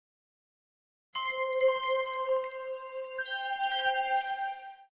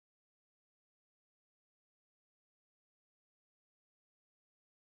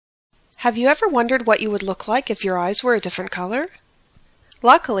Have you ever wondered what you would look like if your eyes were a different color?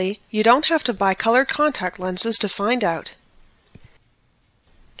 Luckily, you don't have to buy colored contact lenses to find out.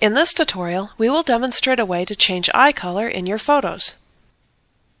 In this tutorial, we will demonstrate a way to change eye color in your photos.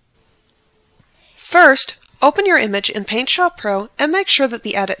 First, open your image in PaintShop Pro and make sure that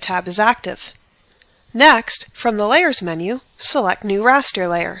the Edit tab is active. Next, from the Layers menu, select New Raster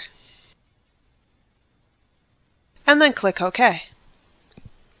Layer. And then click OK.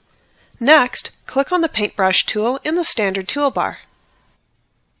 Next, click on the Paintbrush tool in the standard toolbar.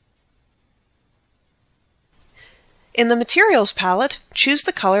 In the Materials palette, choose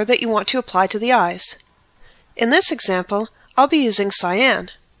the color that you want to apply to the eyes. In this example, I'll be using cyan.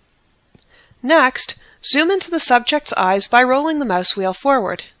 Next, zoom into the subject's eyes by rolling the mouse wheel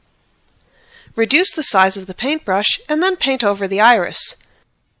forward. Reduce the size of the paintbrush and then paint over the iris.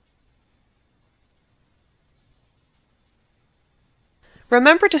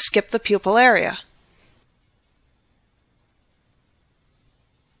 Remember to skip the pupil area.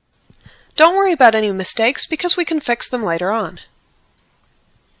 Don't worry about any mistakes because we can fix them later on.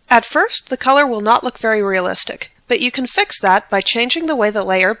 At first, the color will not look very realistic, but you can fix that by changing the way the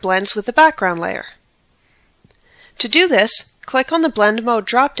layer blends with the background layer. To do this, click on the Blend Mode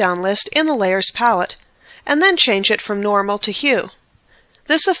drop-down list in the Layers palette, and then change it from Normal to Hue.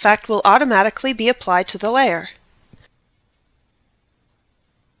 This effect will automatically be applied to the layer.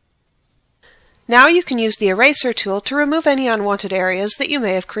 Now you can use the Eraser tool to remove any unwanted areas that you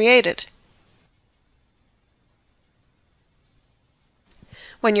may have created.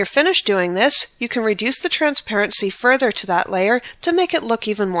 When you're finished doing this, you can reduce the transparency further to that layer to make it look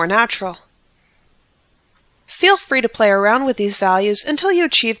even more natural. Feel free to play around with these values until you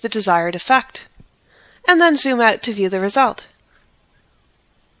achieve the desired effect, and then zoom out to view the result.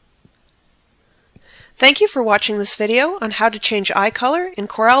 Thank you for watching this video on how to change eye color in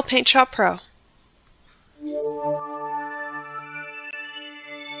Corel PaintShop Pro.